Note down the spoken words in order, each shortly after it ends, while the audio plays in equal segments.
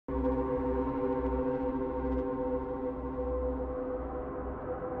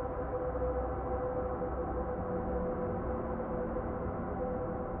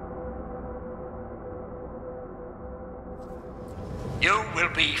will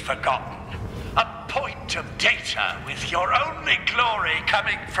be forgotten. A point of data with your only glory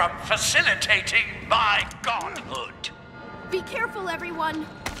coming from facilitating my godhood. Be careful, everyone.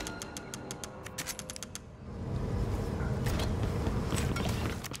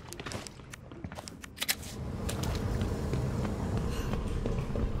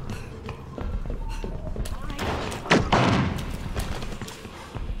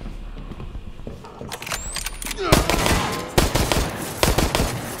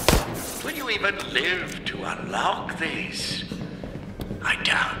 Will you even live to unlock this? I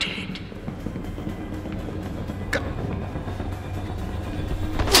doubt it.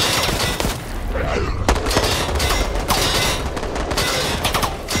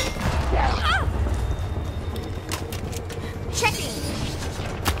 Checking.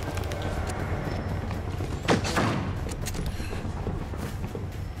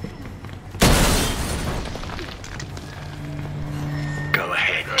 Go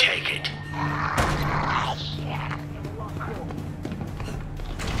ahead, take it.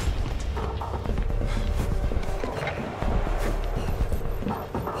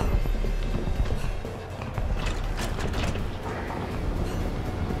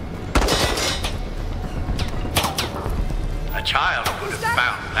 A child would have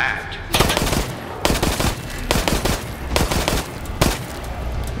found that.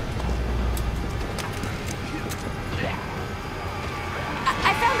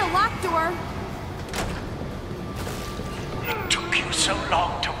 I found a locked door. It took you so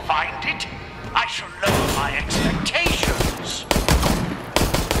long to find it? I shall lower my expectations.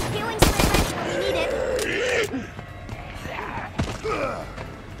 Healing spray when we need it.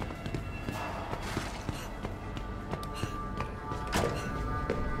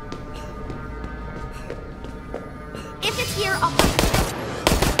 If it's here, I'll find it.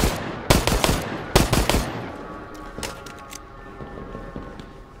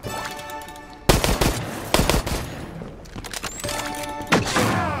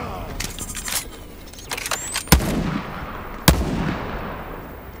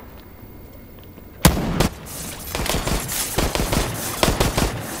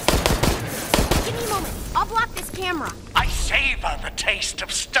 Give me a moment. I'll block this camera. I savor the taste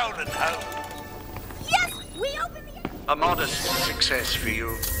of stolen hope. Yes! We open the... A modest success for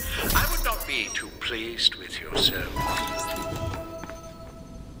you. I would not be too pleased with yourself.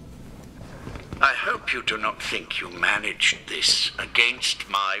 I hope you do not think you managed this against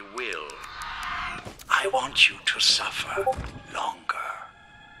my will. I want you to suffer longer.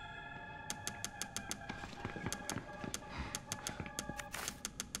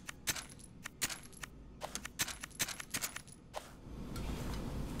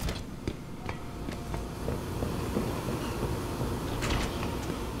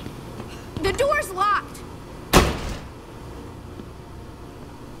 The door's locked.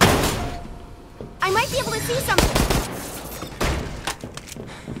 I might be able to see something.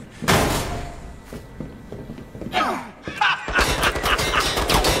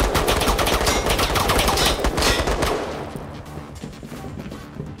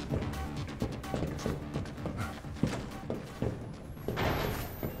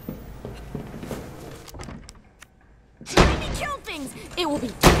 Let me kill things. It will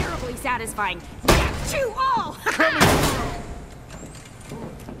be terribly satisfying. Yeah, chew all.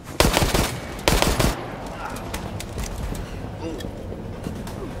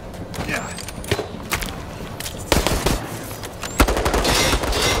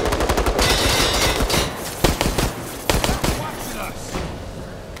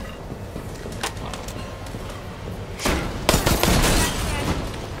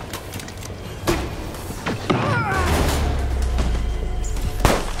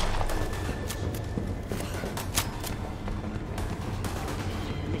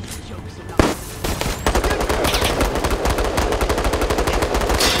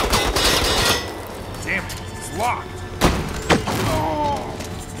 Damn it, it's locked.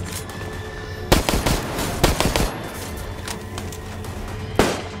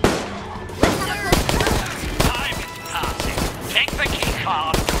 Time is passing. Take the key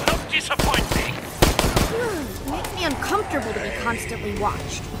card. Don't disappoint me. It makes me uncomfortable to be constantly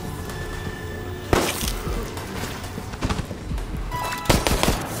watched.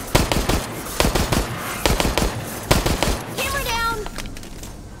 Camera down!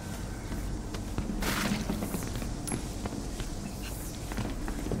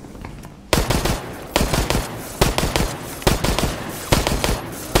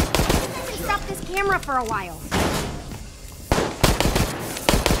 I can stop this camera for a while.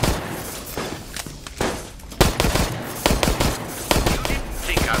 You didn't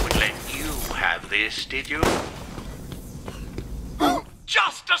think I would let you have this, did you?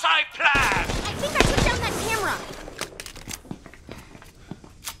 Just as I planned! I think I took down that camera.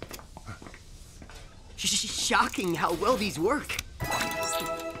 Shocking how well these work.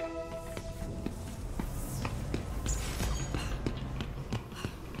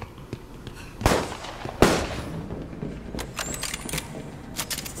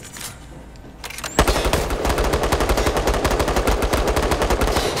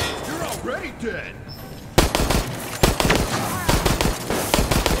 You're already dead.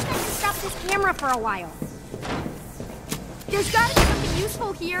 I can stop this camera for a while. There's gotta be something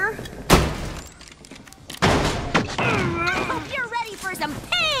useful here. Hope you're ready for some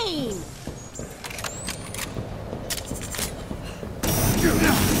pain!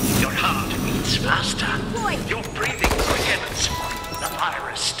 Your heart beats faster. Boy. Your breathing quickens. The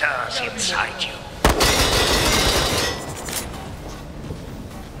virus stirs inside you.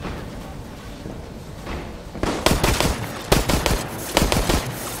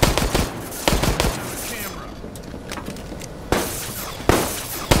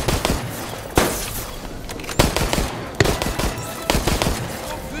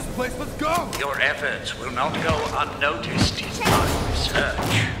 Let's go! Your efforts will not go unnoticed in my research.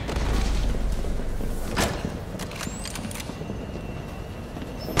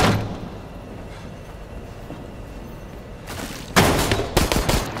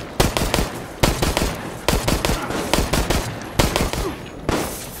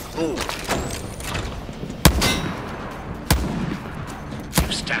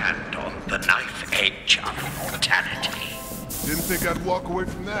 You stand on the knife edge of mortality. Didn't think I'd walk away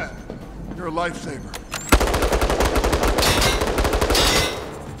from that. You're a lifesaver.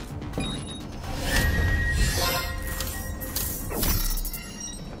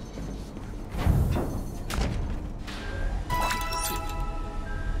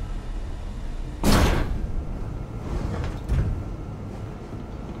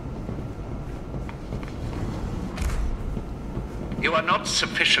 You are not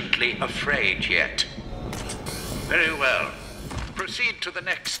sufficiently afraid yet. Very well. Proceed to the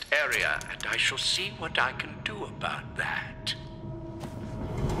next area, and I shall see what I can do about that.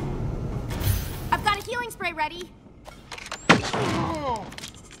 I've got a healing spray ready.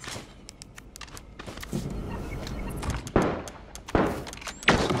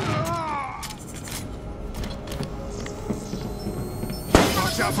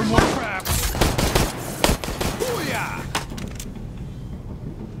 Watch out for more traps! Booyah!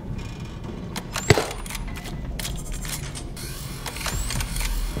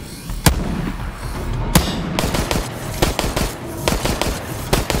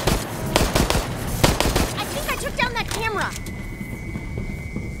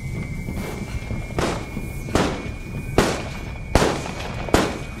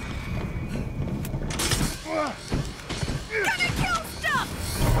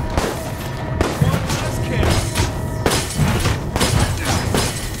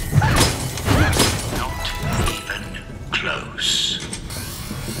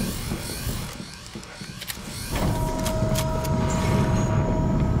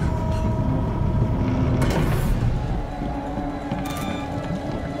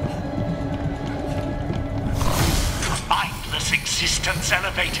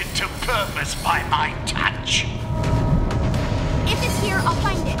 Elevated to purpose by my touch. If it's here, I'll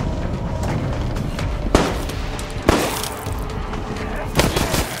find it.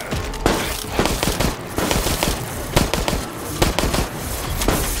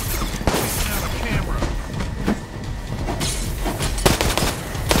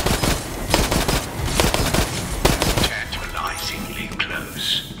 Tantalizingly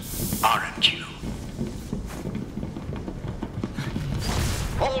close, aren't you?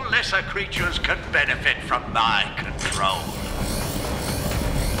 All lesser creatures can benefit from my control.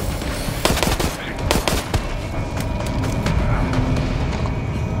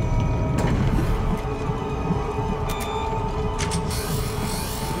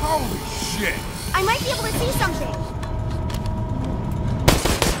 Holy shit! I might be able to see something.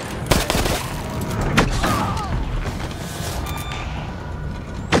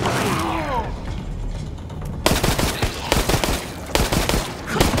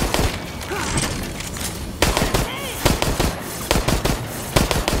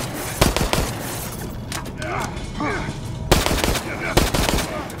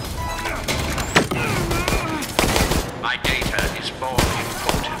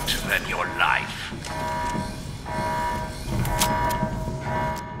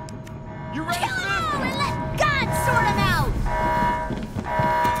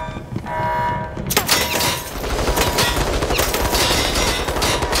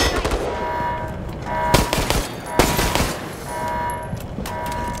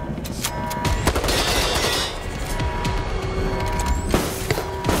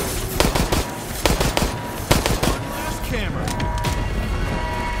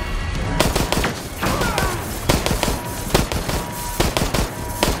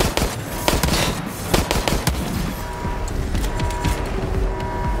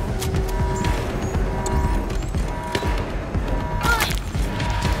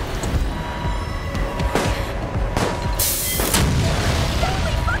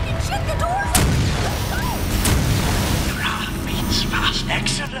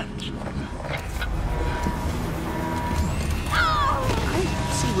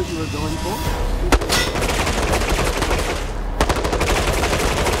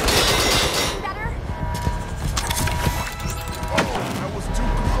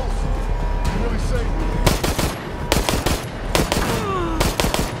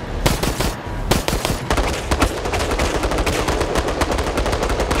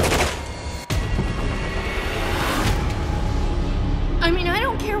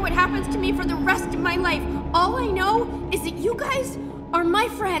 my life. All I know is that you guys are my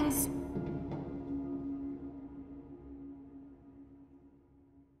friends.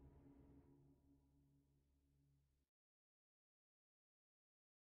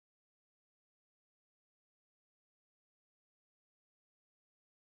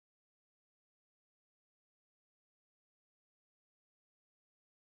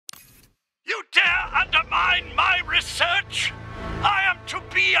 You dare undermine my research? I am to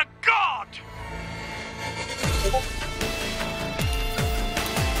be a god!